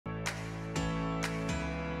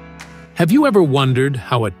Have you ever wondered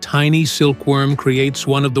how a tiny silkworm creates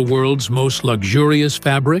one of the world's most luxurious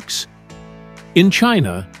fabrics? In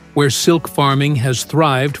China, where silk farming has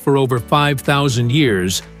thrived for over 5,000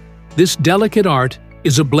 years, this delicate art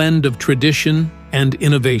is a blend of tradition and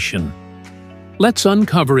innovation. Let's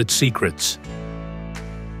uncover its secrets.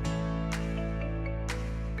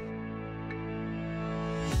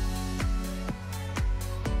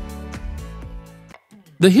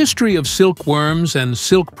 The history of silkworms and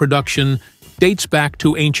silk production dates back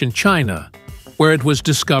to ancient China, where it was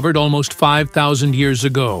discovered almost 5,000 years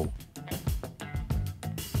ago.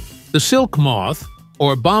 The silk moth,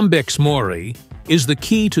 or Bombyx mori, is the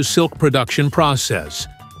key to silk production process,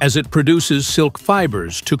 as it produces silk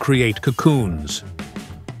fibers to create cocoons.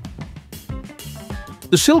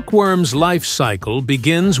 The silkworm's life cycle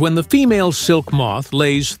begins when the female silk moth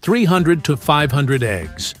lays 300 to 500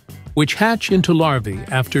 eggs, which hatch into larvae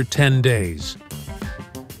after 10 days.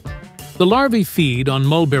 The larvae feed on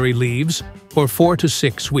mulberry leaves for 4 to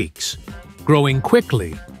 6 weeks, growing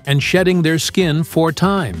quickly and shedding their skin 4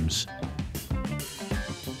 times.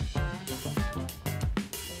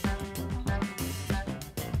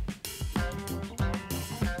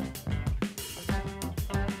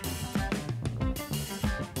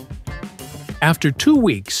 After 2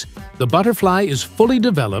 weeks, the butterfly is fully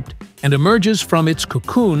developed and emerges from its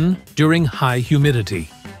cocoon during high humidity.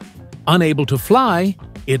 Unable to fly,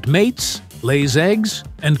 it mates, lays eggs,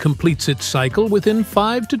 and completes its cycle within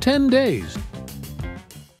 5 to 10 days.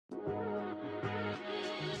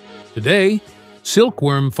 Today,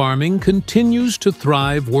 silkworm farming continues to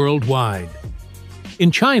thrive worldwide. In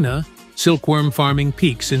China, silkworm farming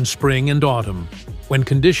peaks in spring and autumn, when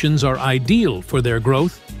conditions are ideal for their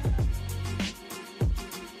growth.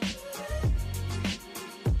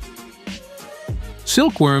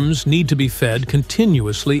 Silkworms need to be fed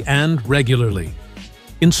continuously and regularly.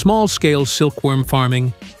 In small-scale silkworm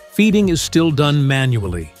farming, feeding is still done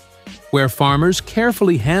manually, where farmers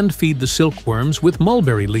carefully hand-feed the silkworms with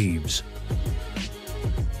mulberry leaves.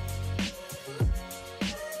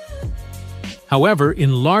 However,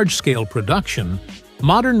 in large-scale production,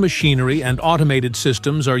 modern machinery and automated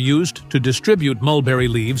systems are used to distribute mulberry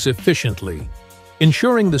leaves efficiently,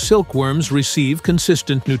 ensuring the silkworms receive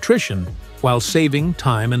consistent nutrition while saving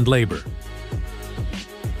time and labor.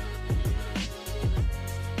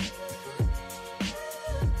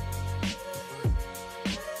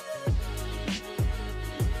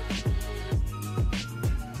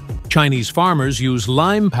 Chinese farmers use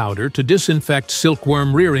lime powder to disinfect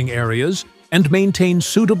silkworm rearing areas and maintain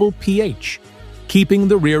suitable pH, keeping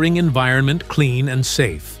the rearing environment clean and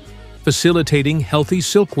safe, facilitating healthy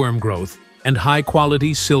silkworm growth and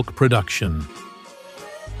high-quality silk production.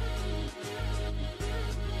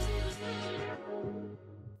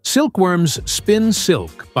 Silkworms spin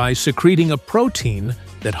silk by secreting a protein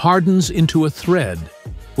that hardens into a thread,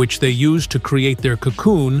 which they use to create their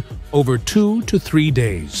cocoon over 2 to 3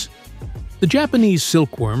 days. The Japanese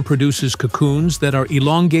silkworm produces cocoons that are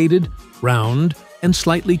elongated, round, and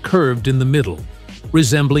slightly curved in the middle,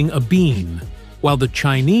 resembling a bean, while the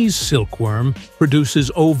Chinese silkworm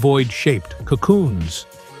produces ovoid-shaped cocoons.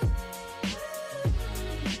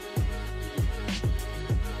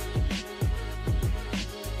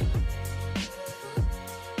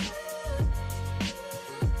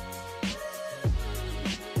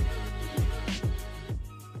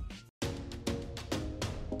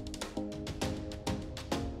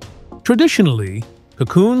 Traditionally,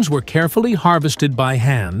 cocoons were carefully harvested by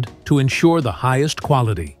hand to ensure the highest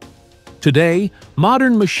quality. Today,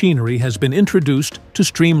 modern machinery has been introduced to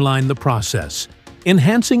streamline the process,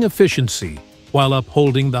 enhancing efficiency while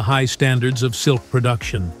upholding the high standards of silk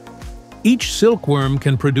production. Each silkworm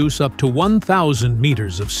can produce up to 1,000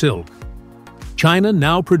 meters of silk. China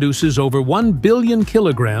now produces over 1 billion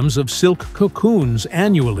kilograms of silk cocoons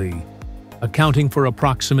annually, accounting for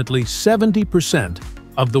approximately 70%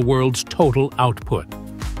 of the world's total output.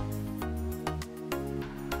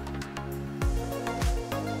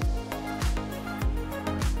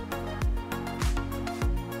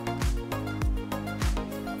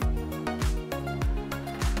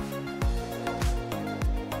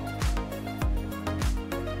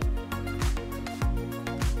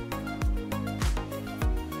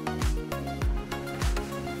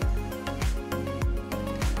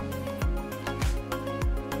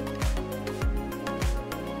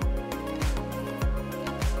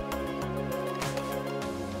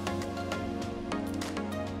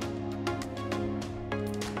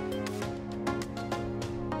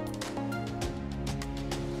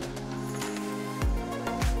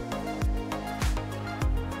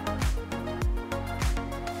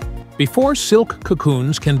 Before silk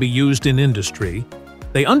cocoons can be used in industry,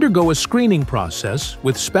 they undergo a screening process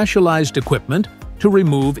with specialized equipment to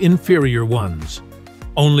remove inferior ones.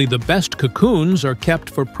 Only the best cocoons are kept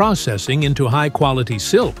for processing into high-quality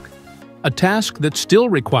silk, a task that still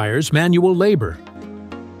requires manual labor.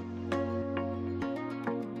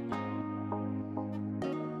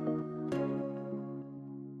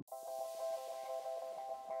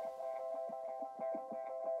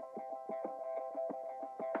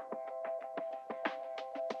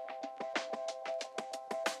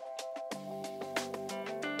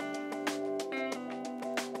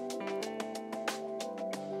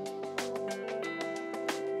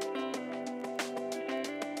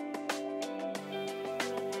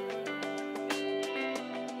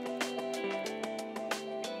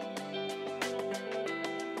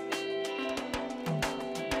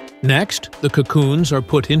 Next, the cocoons are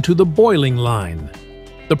put into the boiling line.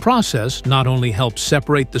 The process not only helps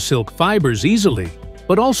separate the silk fibers easily,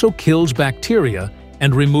 but also kills bacteria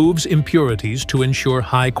and removes impurities to ensure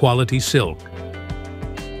high-quality silk.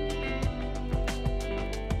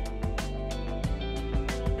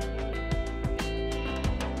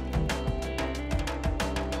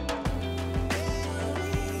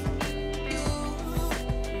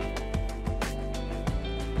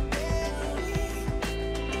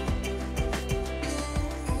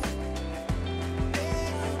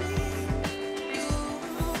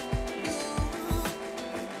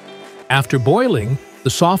 After boiling, the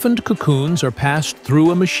softened cocoons are passed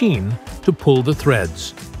through a machine to pull the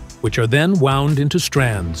threads, which are then wound into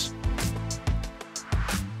strands.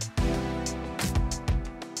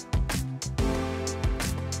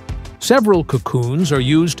 Several cocoons are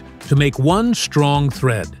used to make one strong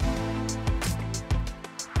thread.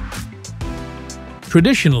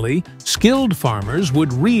 Traditionally, skilled farmers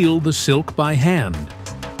would reel the silk by hand.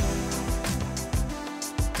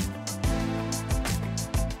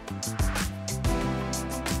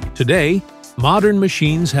 Today, modern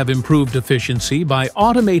machines have improved efficiency by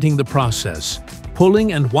automating the process,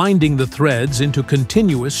 pulling and winding the threads into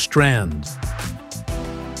continuous strands.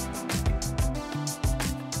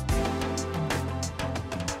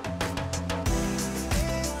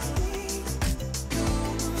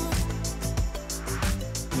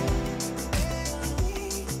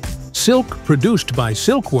 Silk produced by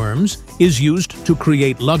silkworms is used to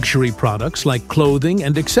create luxury products like clothing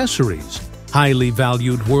and accessories, highly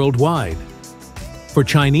valued worldwide. For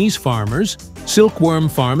Chinese farmers, silkworm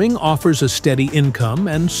farming offers a steady income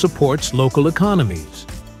and supports local economies.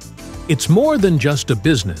 It's more than just a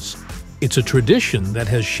business. It's a tradition that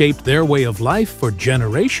has shaped their way of life for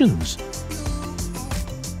generations.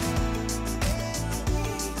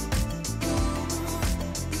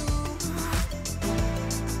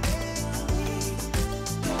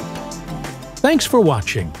 Thanks for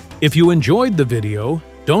watching. If you enjoyed the video,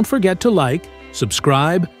 don't forget to like,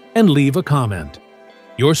 subscribe, and leave a comment.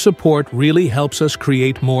 Your support really helps us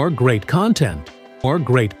create more great content.